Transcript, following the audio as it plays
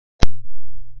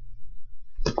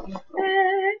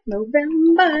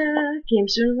November came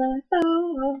sooner than I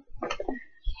thought.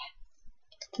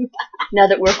 Now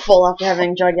that we're full after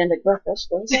having gigantic breakfast,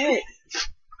 but it's alright.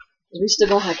 We still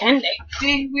don't have candy.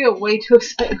 See, we are way too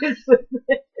excited for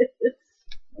this.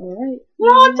 Alright.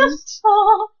 Not to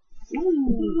stop.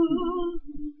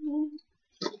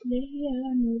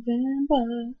 Yeah, November.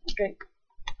 Okay.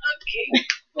 Okay.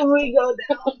 Here we go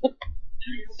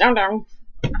down. Down.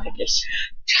 Take this.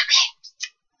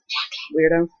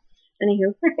 Weirdo. Anywho.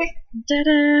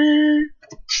 Ta-da!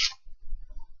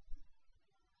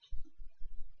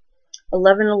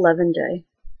 11/11 day.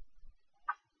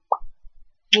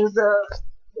 Here's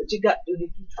what you got,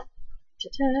 Doohickey?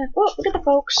 Ta-ta. Oh, look at the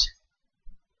folks.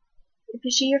 If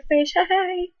you see your face,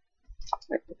 hi.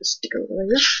 Right, put the sticker over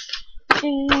here.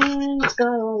 And it's got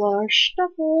all our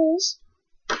stuffles.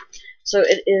 So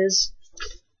it is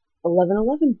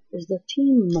 11/11 is the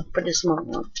theme for this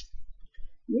month.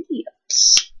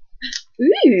 Yes.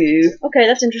 Ooh. Okay,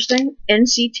 that's interesting.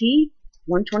 NCT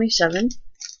 127.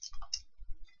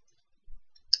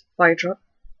 Fire truck.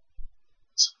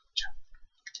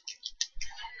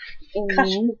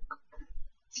 And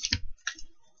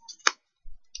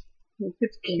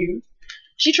It's cute.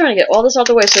 she's trying to get all this out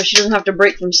the way so she doesn't have to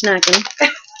break from snacking.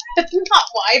 That's not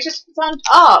why, it just was on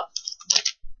top.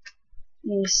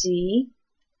 You see?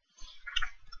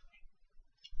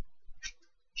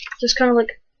 Just kind of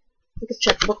like a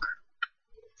checkbook.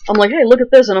 I'm like, hey, look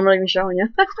at this, and I'm not even showing you.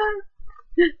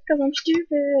 Because I'm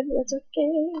stupid. That's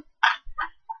okay.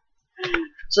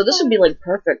 So this would be like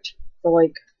perfect for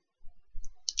like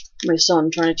my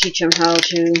son, trying to teach him how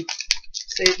to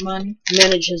Save money.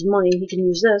 manage his money. He can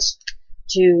use this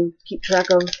to keep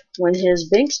track of when his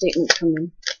bank statements come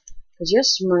in. Because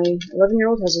yes, my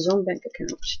 11-year-old has his own bank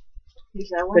account.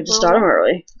 Good to start him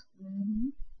early.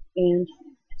 And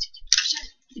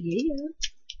yeah.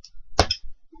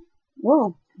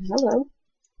 Whoa, hello.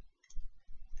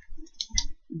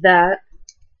 That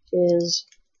is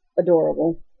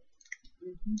adorable.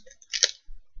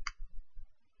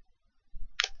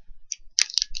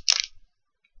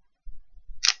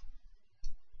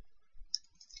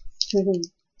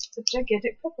 It's a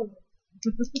gigantic pepper.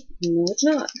 No, it's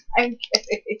not. I'm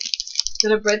kidding. Is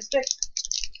it a breadstick?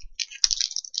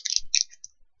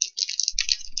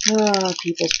 Ah,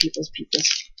 peoples.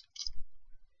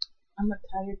 I'm not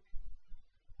tired.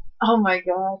 Oh my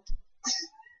god.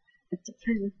 It's a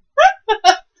pen.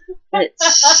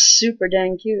 It's super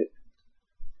dang cute.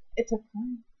 It's a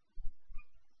pen.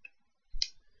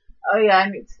 Oh yeah, I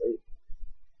need sleep.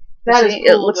 That is See,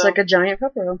 cool, it looks though. like a giant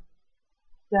pepper,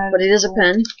 but it is a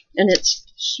pen, and it's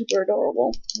super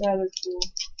adorable. That is cool.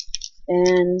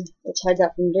 And let's hide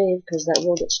that from Dave, because that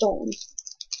will get stolen.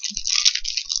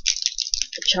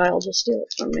 The child will steal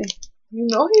it from me. You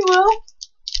know he will.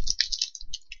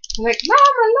 I'm like,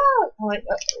 Mama, look! I'm like,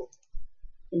 uh-oh.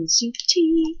 NCT.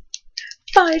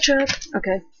 Fire truck.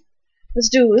 Okay. Let's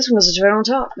do this one was right on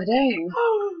top. But dang.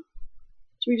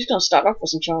 So we're just gonna start off with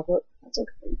some chocolate. That's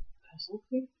okay. That's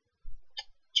okay.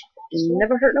 It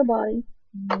never hurt nobody.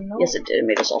 No. Yes, it did. It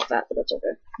made us all fat, but that's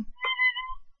okay.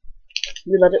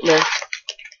 We let it live.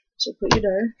 So put you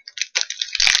there.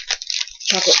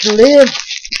 Chocolate can live.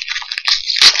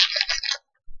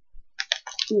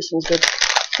 Ooh, it smells good.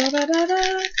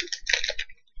 Da-da-da-da.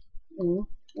 Oh,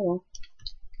 well.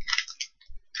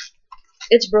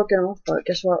 It's broken off, but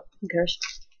guess what? Who cares?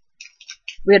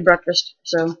 We had breakfast,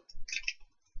 so.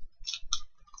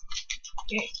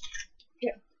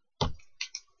 Yeah.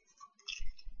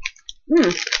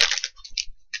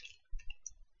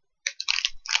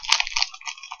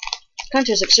 Kind of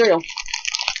tastes like cereal.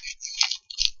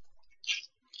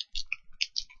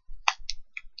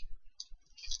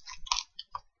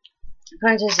 It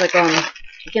kind of tastes like, I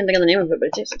can't think of the name of it, but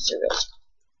it tastes like cereal.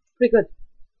 Pretty good.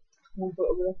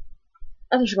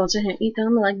 I thought she was going to sit here and eat them.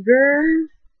 I'm like, girl,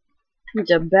 you need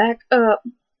to back up.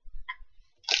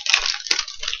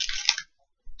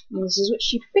 And this is what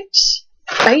she picks.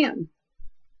 Bam!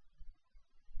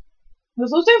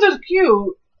 Those things are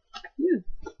cute. Yeah.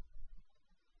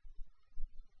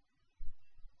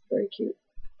 Very cute.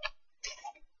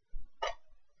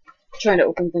 Trying to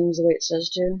open things the way it says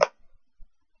to.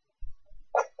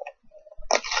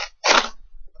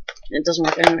 It doesn't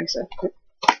work anyway, so.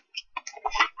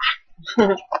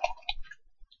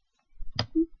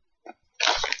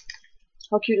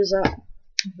 How cute is that?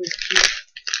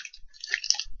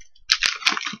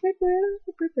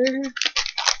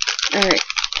 Alright,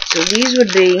 so these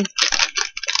would be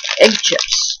egg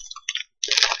chips.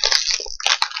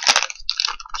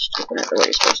 Just open it the way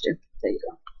you're supposed to. There you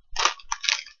go.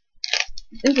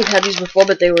 I think we've had these before,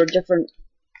 but they were different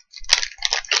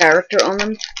character on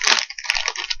them.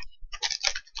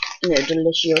 And they're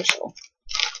delicioso.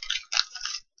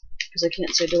 Because I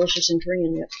can't say delicious in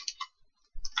Korean yet.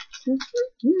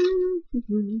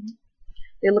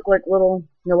 They look like little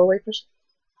yellow wafers.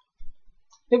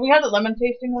 Did we have the lemon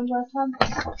tasting ones last time?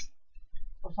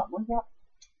 Or something like that?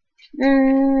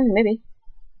 Maybe.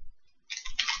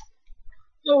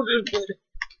 Oh, they're good.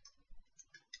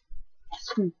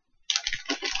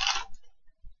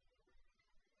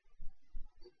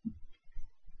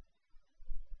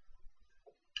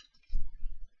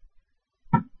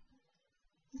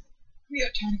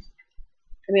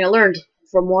 I mean, I learned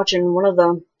from watching one of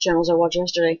the channels I watched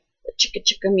yesterday that chicka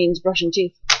chicka means brushing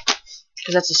teeth.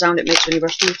 Because that's the sound it makes when you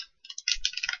brush teeth.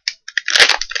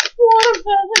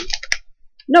 Watermelon.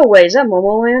 No way, is that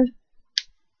Momo Land?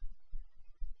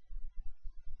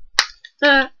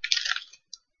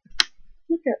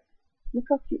 Look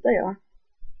how cute they are.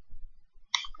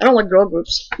 I don't like girl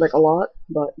groups, like, a lot,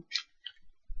 but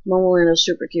Momo Land is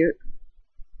super cute.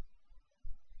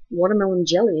 Watermelon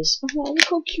jellies. Oh, look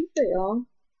how cute they are.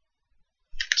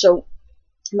 So,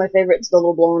 my favorite's the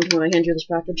little blonde when I hand you this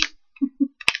package.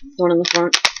 The one in the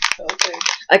front. Okay.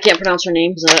 I can't pronounce her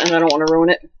name, and I don't want to ruin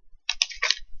it.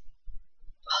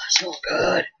 Oh, that smells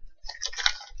good.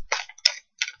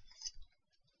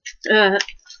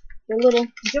 They're little.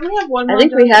 Didn't we have one? I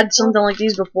think we had something like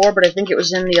these before, but I think it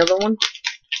was in the other one.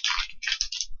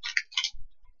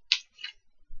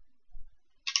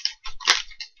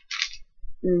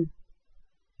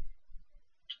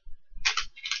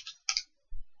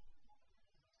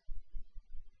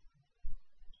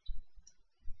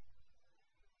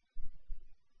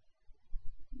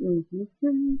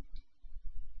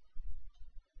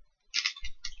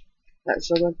 That's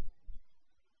so good.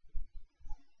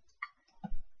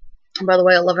 And by the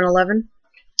way, 11/11,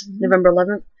 November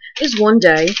 11th, is one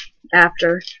day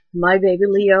after my baby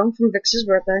Leo from Vix's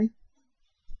birthday.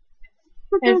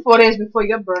 And 4 days before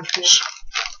your birthday.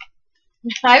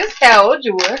 I just how old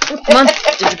you were. Come on,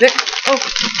 did you pick? Oh,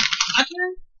 my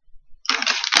turn.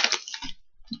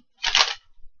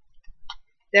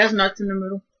 There's nuts in the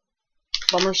middle.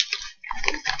 Bummers.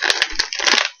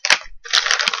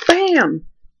 Bam!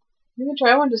 You can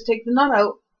try one. Just take the nut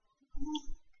out.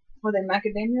 Were they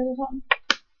macadamias or something?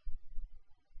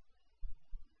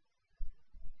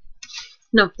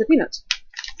 No, they're peanuts.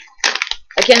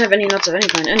 I can't have any nuts of any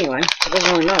kind anyway. So it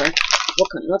doesn't really matter what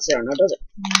kind of nuts they are now, does it?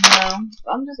 No.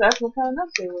 I'm just asking what kind of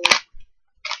nuts they were.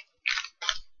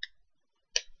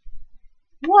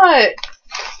 What?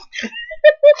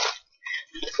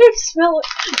 Don't smell it.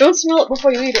 Don't smell it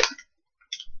before you eat it.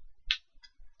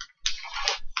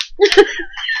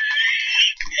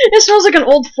 It smells like an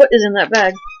old foot is in that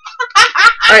bag.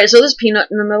 Alright, so there's peanut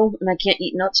in the middle, and I can't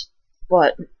eat nuts,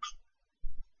 but...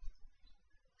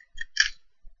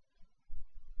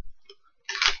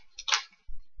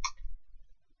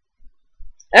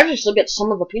 I actually still get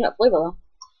some of the peanut flavor, though.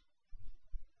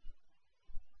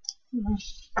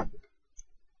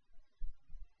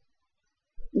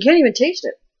 You can't even taste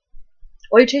it.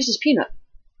 All you taste is peanut.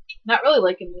 Not really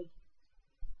liking it.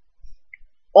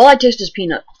 All I taste is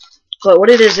peanut. But what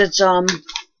it is, it's,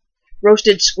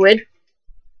 roasted squid.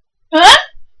 Huh?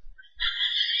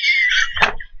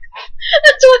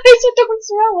 That's why I said don't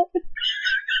smell it.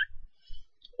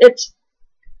 It's...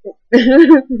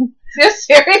 You're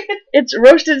serious? It's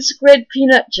roasted squid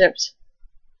peanut chips.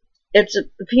 It's a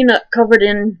peanut covered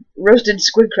in roasted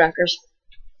squid crackers.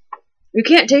 You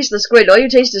can't taste the squid, all you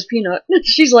taste is peanut.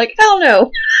 She's like, hell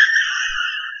no.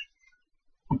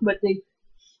 But if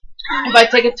I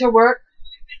take it to work,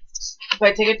 they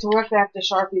have to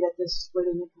Sharpie that this squid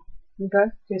in it.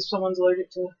 Okay. In case someone's allergic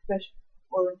to fish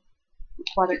or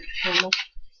aquatic animals.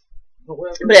 Or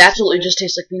whatever. But it absolutely just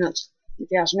tastes like peanuts, if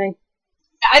you ask me.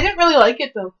 I didn't really like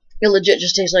it though. It legit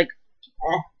just tastes like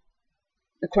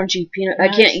a crunchy peanut. I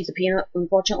can't eat the peanut,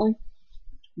 unfortunately.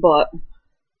 But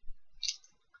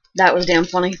that was damn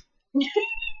funny.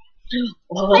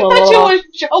 Oh. I thought you were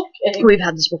joking. We've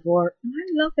had this before. I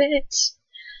love it.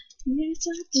 Yes,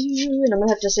 I do. And I'm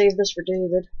gonna have to save this for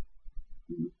David.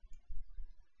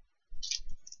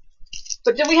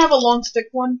 But did we have a long stick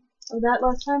one of that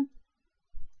last time?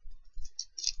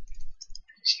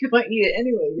 She might eat it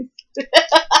anyways.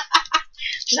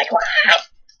 She's like, what?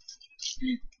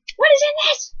 What is in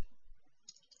this?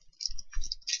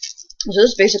 So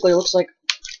this basically looks like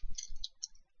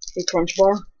a crunch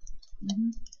bar.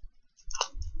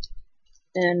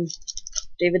 And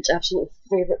David's absolute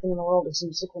favorite thing in the world is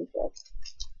the crunch bar.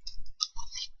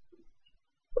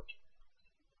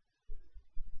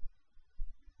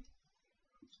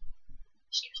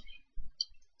 Excuse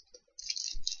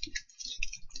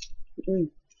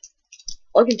me.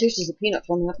 All I can taste is the peanut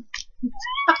from that.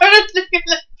 I was thinking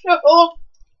that too.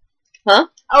 Huh?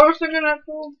 I was thinking that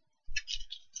too.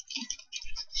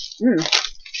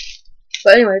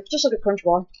 But anyway, it's just like a crunch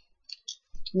bar.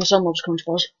 My son loves crunch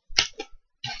bars.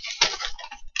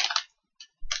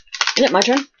 Is it my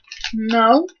turn?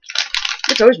 No.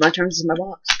 It's always my turn. This is my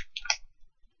box.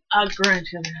 I'll grant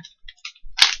him that.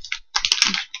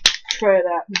 Try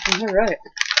that. Alright.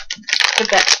 Get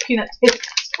that peanut taste.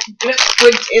 Get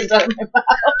squid taste out of my mouth.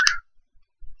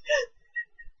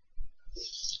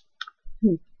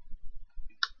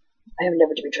 I am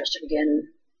never to be trusted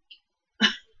again.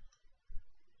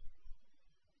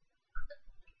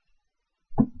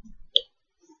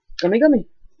 Gummy gummy.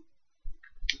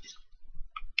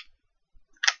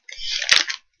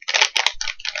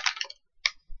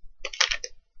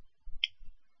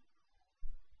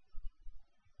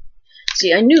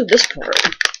 See, I knew this part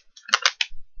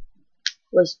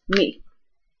was me.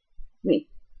 Me.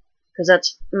 Because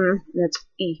that's that's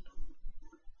E.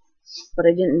 But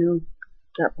I didn't know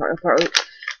that part.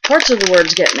 Parts of the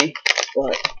words get me,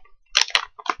 but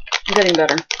I'm getting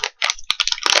better.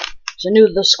 So I knew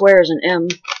the square is an M,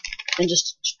 and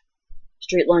just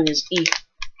straight line is E.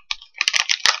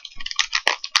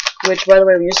 Which, by the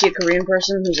way, when you see a Korean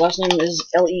person whose last name is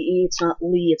L-E-E, it's not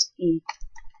Lee, it's E.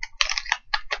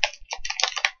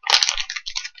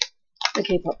 The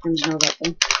K-pop friends know that,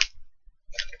 though.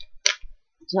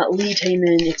 It's not Lee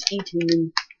Taemin, it's E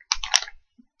Taemin.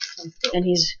 And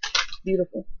he's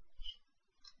beautiful.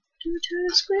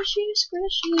 Squishy,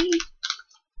 squishy.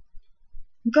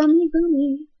 Gummy,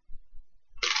 gummy.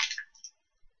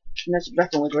 And that's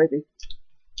definitely grapey.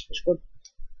 It's good.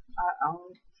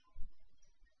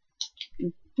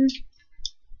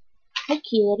 Hi,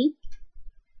 kitty.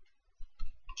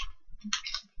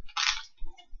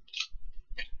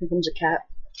 Here comes a cat.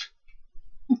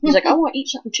 He's like, I want to eat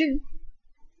something too.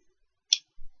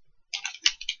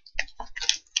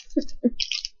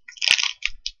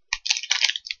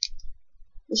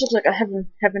 This looks like a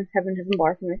heaven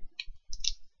bar for me.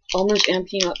 Almonds and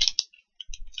peanuts.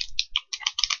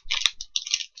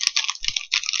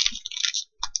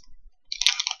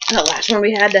 That last one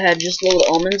we had that had just little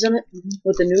almonds in it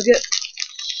with the nougat.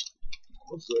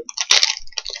 Was good.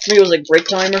 Maybe it was like break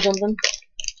time or something.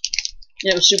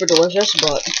 Yeah, it was super delicious,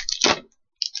 but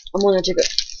I'm gonna take a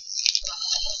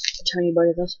tiny bite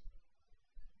of this.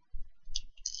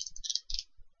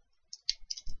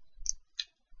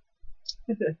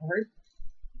 Is it hard?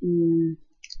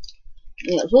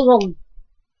 Yeah, so there's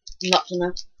nuts in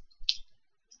there.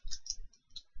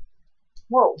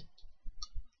 Whoa.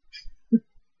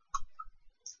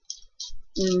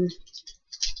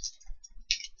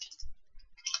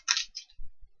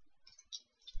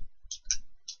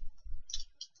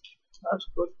 That's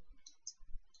good.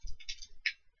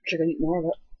 Wish I could eat more of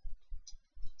it.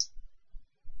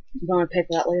 I'm gonna pay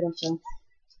for that later, so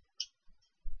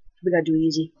we gotta do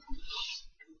easy.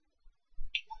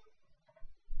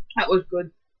 That was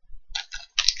good.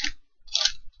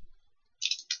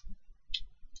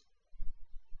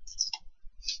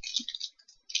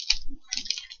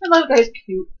 I love that guy's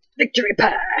cute. Victory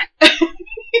pie!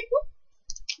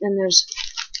 And there's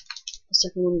the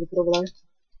second one to put over there.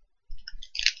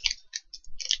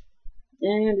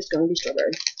 And it's gonna be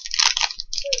strawberry.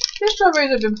 The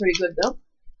strawberries have been pretty good though.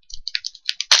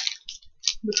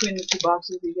 Between the two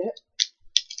boxes we get.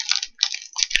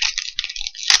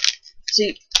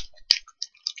 See,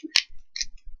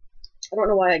 I don't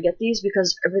know why I get these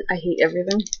because I hate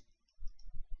everything.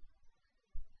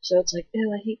 So it's like,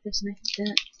 ew, I hate this and I hate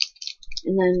that.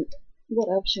 And then, what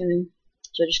else, you know?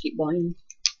 So I just keep buying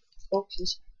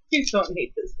boxes. You don't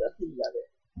hate this stuff, you love it.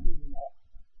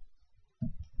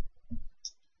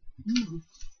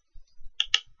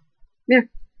 Here.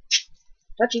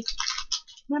 Touchy.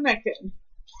 I'm not kidding.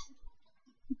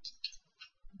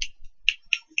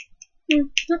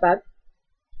 Not bad.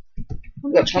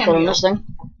 We got chocolate on this thing.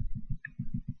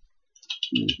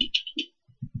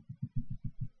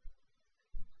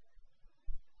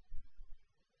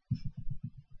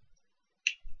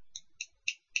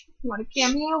 You want a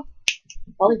cameo?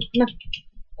 Ollie, come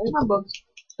Come on, Bugs.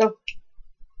 Go.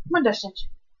 Come on, Dustin.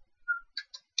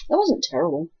 That wasn't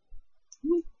terrible.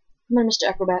 Come on, Mr.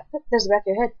 Acrobat. There's the back of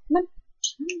your head. Come on.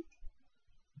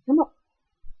 Come up.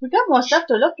 We got more stuff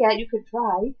to look at. You could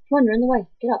try. Come on, you're in the way.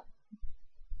 Get up.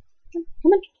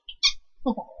 Come on.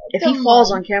 Oh, if he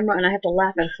falls on camera and I have to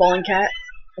laugh at a falling cat,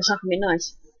 that's not gonna be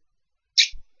nice.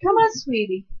 Come on,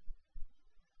 sweetie.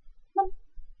 Come on.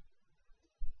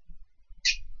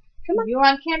 Come on. You're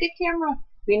on candid camera.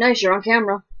 Be nice, you're on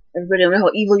camera. Everybody will know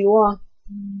how evil you are.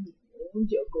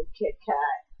 You'll go Kit Kat.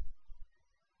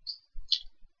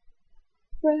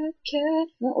 Brat cat.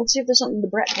 Well, let's see if there's something the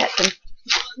brat cat can.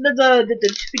 The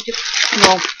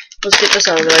No, let's get this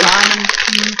out of the way.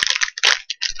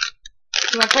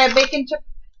 You want to try a bacon chip?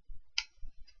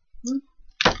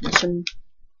 Some,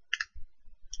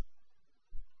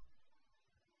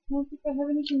 I don't think I have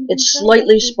anything. it's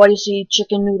slightly spicy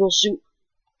chicken noodle soup.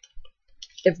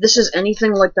 If this is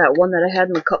anything like that one that I had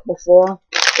in the cup before,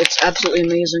 it's absolutely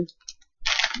amazing.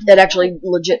 It actually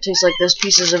legit tastes like there's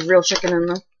pieces of real chicken in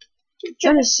there. I'm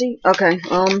trying to see. Okay,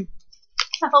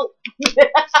 Help.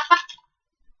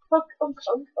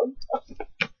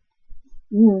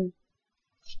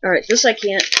 Alright, this I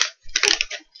can't.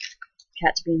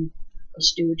 Cat's being a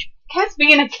stooge. Cat's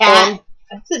being a cat.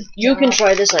 You can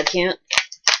try this, I can't.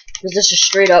 Because this is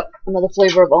straight up another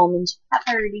flavor of almonds. Not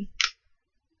dirty.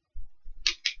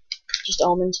 Just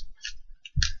almonds.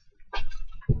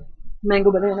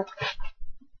 Mango banana.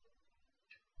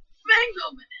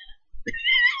 Mango banana.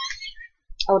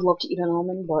 I would love to eat an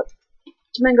almond, but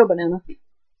it's mango banana.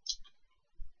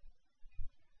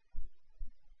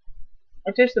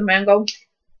 I taste the mango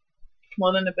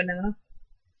more than the banana.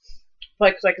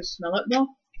 Like, 'cause I can smell it more.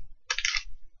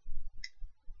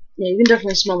 Yeah, you can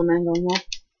definitely smell the mango more.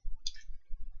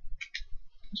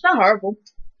 It's not horrible.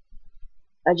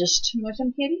 I just... You want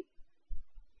some, kitty?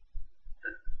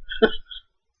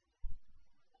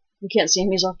 You can't see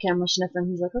him, he's off camera sniffing.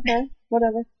 He's like, okay,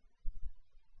 whatever.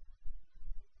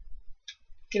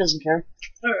 He doesn't care.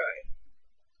 Alright.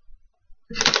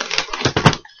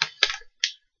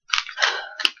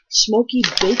 Smoky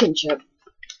bacon chip.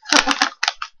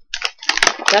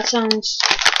 That sounds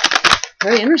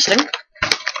very interesting.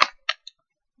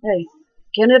 Hey,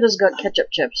 Canada's got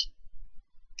ketchup chips.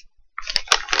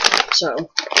 So.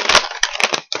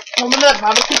 Remember that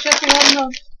barbecue chip we had in one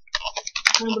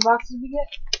of the boxes we get?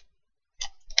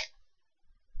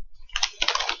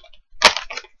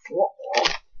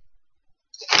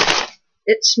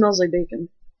 It smells like bacon.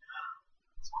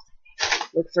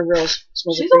 Like for reals.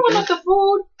 Smells She's like the bacon. one with the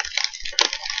food.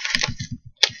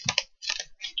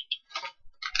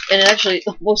 And it actually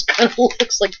almost kind of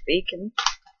looks like bacon.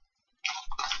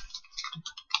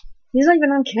 He's not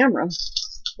even on camera.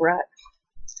 Rat.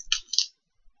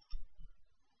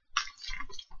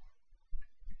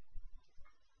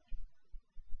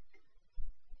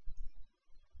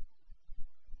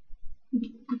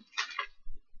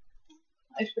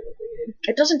 I should have waited.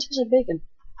 It doesn't taste like bacon.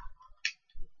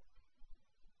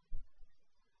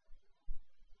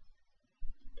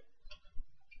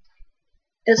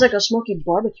 It's like a smoky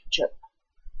barbecue chip.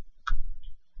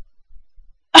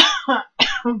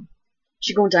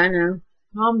 She gonna die now.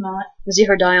 No, I'm not. You see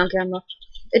her die on camera.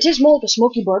 It tastes more like a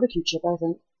smoky barbecue chip, I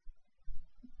think.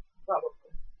 Probably.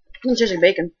 It tastes like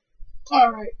bacon.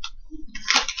 Alright.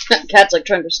 Cat's like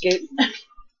trying to escape.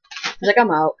 He's like,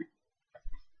 I'm out.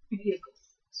 He's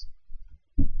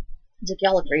like,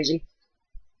 y'all are crazy.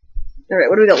 Alright,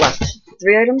 what do we got left?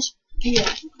 3 items? Yeah.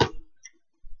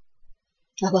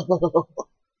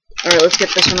 Alright, let's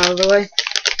get this one out of the way.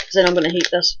 Because then I'm gonna hate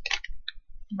this.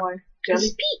 Why? This Jelly?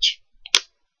 is peach.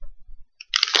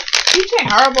 Peach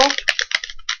ain't horrible.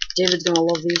 David's gonna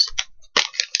love these.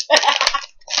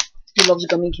 He loves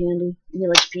gummy candy. And he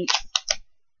likes peach.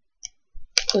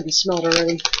 I can smell it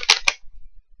already.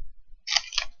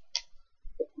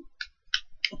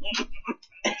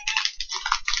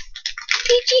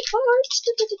 Peachy hearts.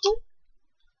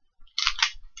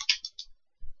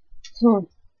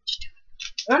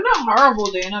 They're not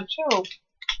horrible, Dana. Chill.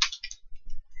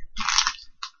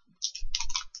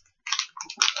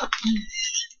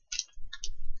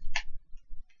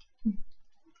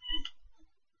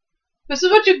 This is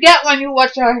what you get when you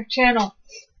watch our channel.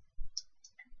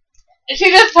 She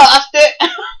just tossed it.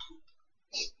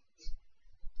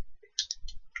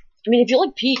 I mean, if you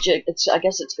like peach, I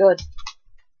guess it's good.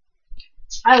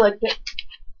 I liked it.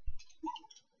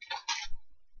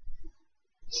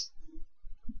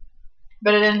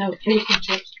 Better than the bacon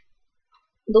chips.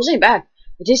 Those ain't bad.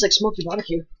 It tastes like smoky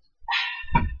barbecue.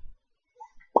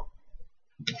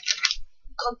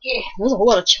 Okay. There's a whole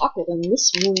lot of chocolate in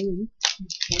this one.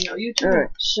 I know you too. Alright,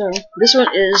 so this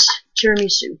one is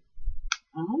tiramisu.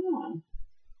 Oh.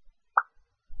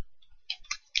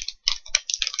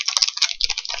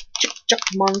 Chuck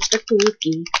monster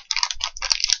cookie.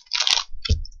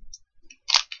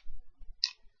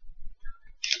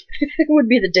 It would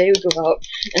be the day we go out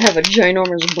and have a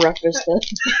ginormous breakfast that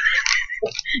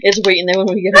it's waiting there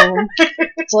when we get home.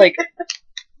 It's like,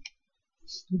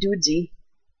 dudesy.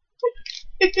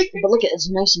 But look at it, it's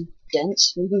nice and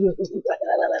dense.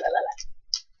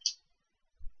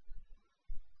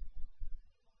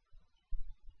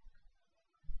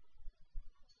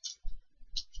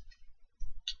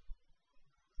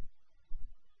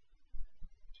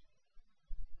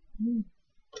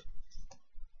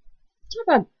 It's not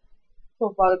bad.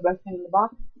 So far, the best thing in the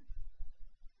box.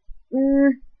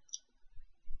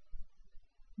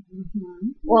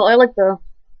 Well, I like the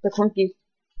clunky.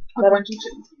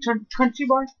 Crunchy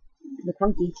bar? The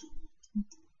clunky.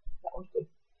 That was good.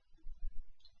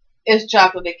 It's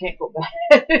chocolate, they can't go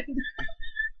bad.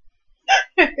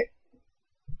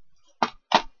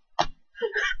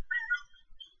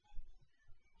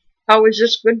 How was your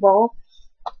squid ball?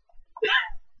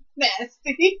 Nasty.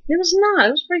 It was not.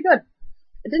 It was pretty good.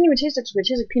 It didn't even taste like squid. It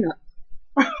tasted like peanut.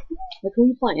 Like, who are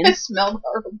you playing? It smelled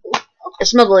horrible. It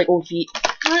smelled like old feet.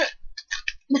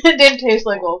 It didn't taste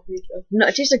like old feet though. No,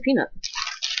 it tastes like peanut.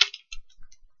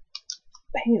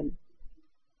 Bam.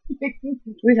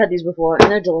 We've had these before,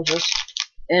 and they're delicious.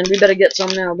 And we better get some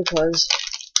now because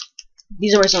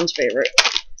these are my son's favorite.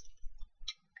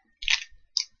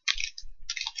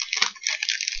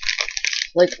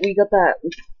 Like, we got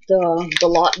the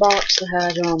lot box that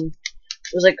had, it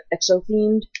was like EXO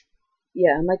themed.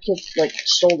 Yeah, my kid, like,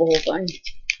 stole the whole thing.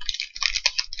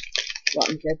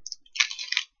 Rotten kid.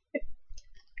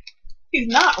 He's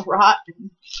not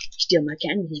rotten. Steal my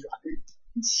candy, he's rotten.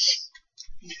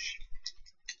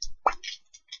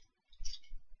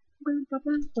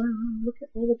 Look at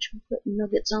all the chocolate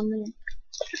nuggets on there.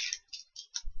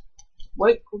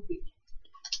 White cookie.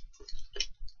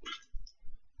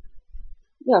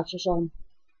 Yeah, it's just,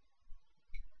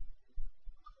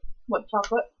 What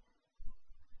chocolate?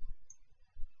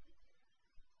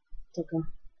 it's like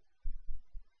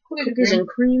a cookies and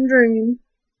cream dream.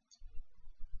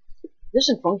 This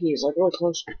and funky is like really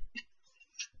close.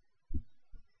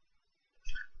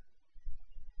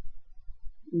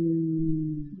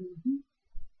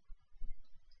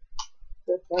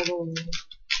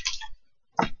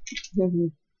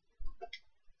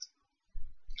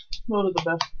 Those are the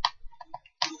best.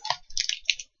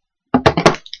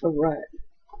 Alright.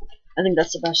 I think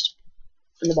that's the best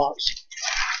in the box.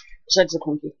 Besides the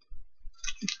clunky.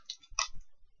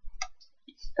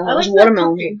 I like those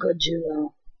watermelons cookie. are good too,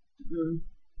 though.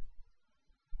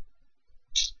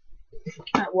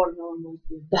 That watermelon was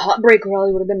good. The Heartbreak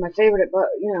Rally would have been my favorite, but,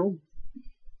 you know.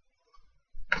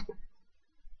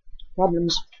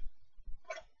 Problems.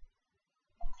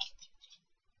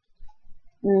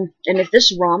 And if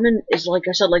this ramen is, like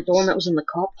I said, like the one that was in the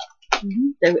cup,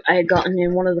 that I had gotten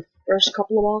in one of the first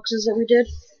couple of boxes that we did,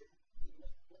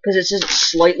 because it says it's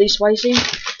slightly spicy,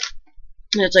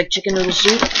 and it's like chicken noodle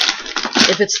soup.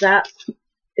 If it's that,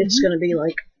 it's gonna be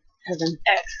like heaven.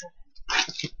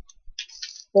 Excellent.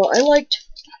 Well, I liked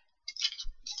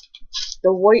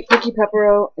the white picky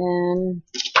peppero and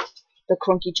the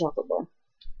crunky chocolate bar.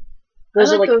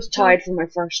 Those are like those tied for my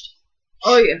first.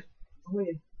 Oh yeah. Oh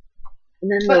yeah. And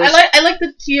then But those, I like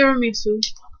the tiramisu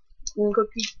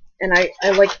cookie. and I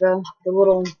like the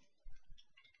little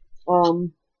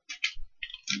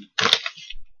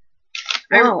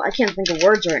wow, I can't think of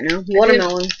words right now.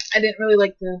 Watermelon. I didn't really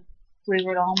like the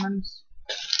flavored almonds.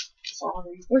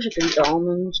 Sorry. Wish I could eat the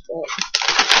almonds, but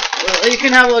Well, you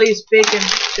can have all these bacon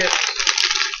chips.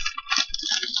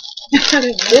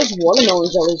 those watermelon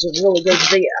jellies are really good.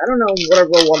 I don't know what a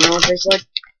real watermelon tastes like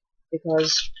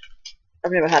because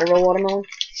I've never had a real watermelon.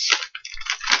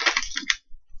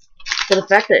 But the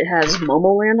fact that it has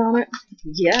Momoland on it,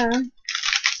 yeah.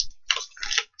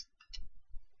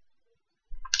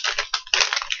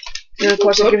 And of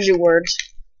course it gives you words.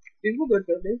 These were good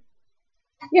though, dude.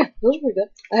 Yeah, those were pretty good.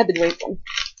 I had the grape one.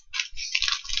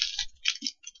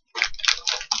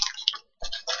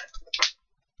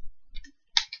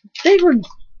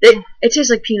 It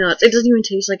tastes like peanuts. It doesn't even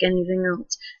taste like anything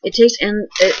else. It tastes, and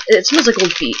it smells like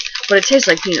old feet, but it tastes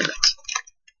like peanuts.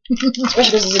 Especially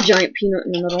because there's a giant peanut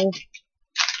in the middle.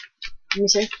 Let me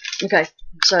see. Okay,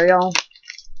 so y'all,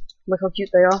 look how cute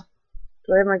they are.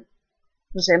 Do I have my,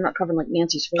 I'm not covering like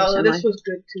Nancy's face, Oh, am this I? was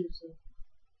good too, so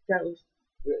that was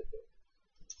really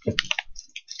good.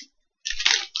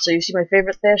 So you see my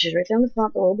favorite there, she's right down the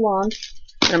front, the little blonde.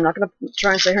 And I'm not going to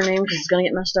try and say her name because it's going to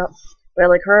get messed up. But I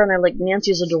like her, and I like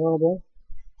Nancy's adorable.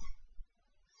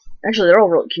 Actually, they're all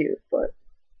really cute, but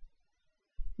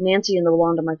Nancy and the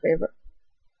blonde are my favorite.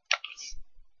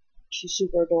 She's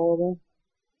super adorable.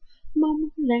 Mama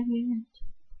Land.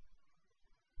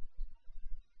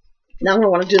 Now I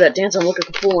want to do that dance and look like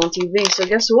a fool on TV, so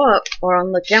guess what? Or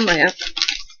on the camera app.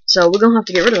 So we're going to have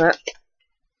to get rid of that.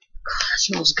 God, that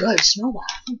smells good. Smell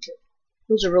that.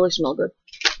 Those are really smell good.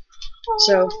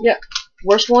 So, yeah.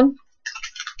 Worst one?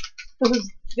 Those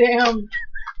damn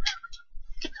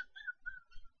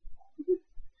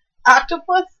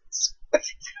octopus.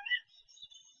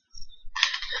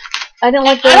 I didn't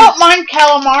like those. I don't mind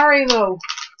calamari though.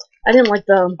 I didn't like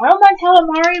the I don't like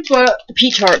calamari, but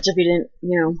peach hearts if you didn't,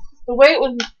 you know, the way it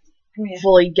was, yeah,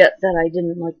 fully get that I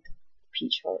didn't like the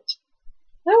peach hearts.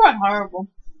 they weren't horrible.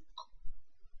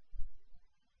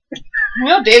 I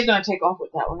know Dave's gonna take off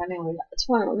with that one anyway. It's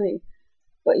fine with me.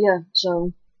 But yeah,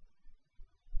 so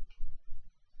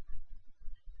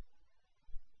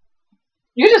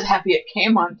You're just happy it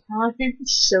came on time.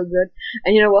 it's so good.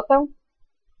 And you know what though?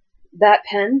 That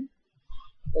pen,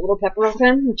 the little pepper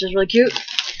pen, which is really cute,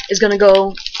 is gonna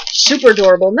go super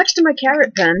adorable next to my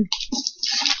carrot pen.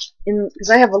 Because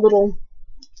I have a little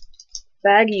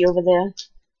baggie over there,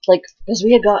 like because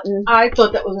we had gotten. I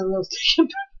thought that was a real sticky pen.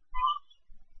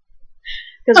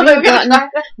 Because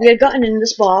we had gotten in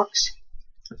this box,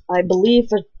 I believe,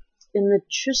 in the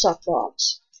Chuseok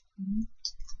box.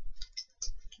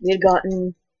 We had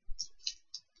gotten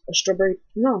a strawberry.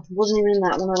 No, it wasn't even in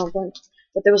that one, I don't think.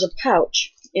 But there was a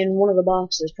pouch in one of the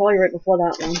boxes, probably right before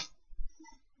that one.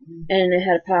 And it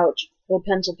had a pouch, a little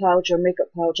pencil pouch or makeup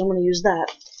pouch. I'm going to use that.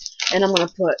 And I'm going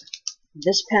to put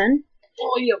this pen,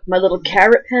 my little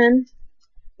carrot pen,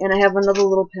 and I have another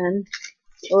little pen,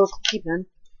 a little cookie pen.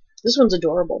 This one's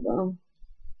adorable, though.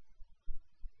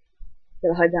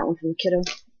 Gotta hide that one from the kiddo.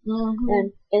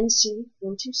 And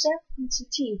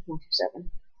NCT127.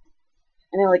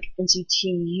 And I like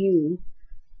NCTU.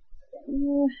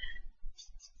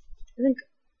 I think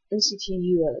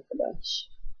NCTU I like the best.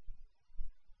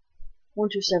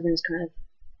 127 is kind of.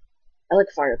 I like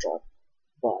Fire Drop,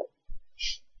 but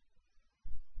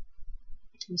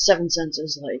 7 Cents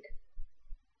is like.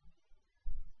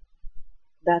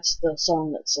 That's the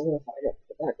song that solidified it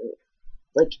for that group.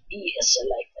 Like, yes, I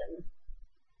like them.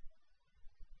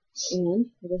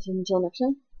 And I guess until next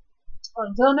time.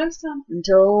 Until next time.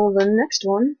 Until the next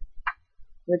one,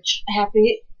 which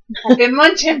Happy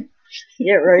munching.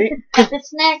 yeah, right. Happy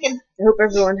snacking. I hope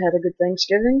everyone had a good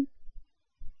Thanksgiving.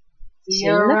 See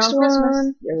you around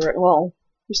Christmas. Yeah, right. Well,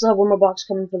 we still have one more box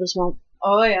coming for this month.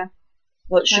 Oh yeah.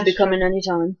 Well, it should be coming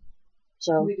anytime.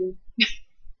 So. We do.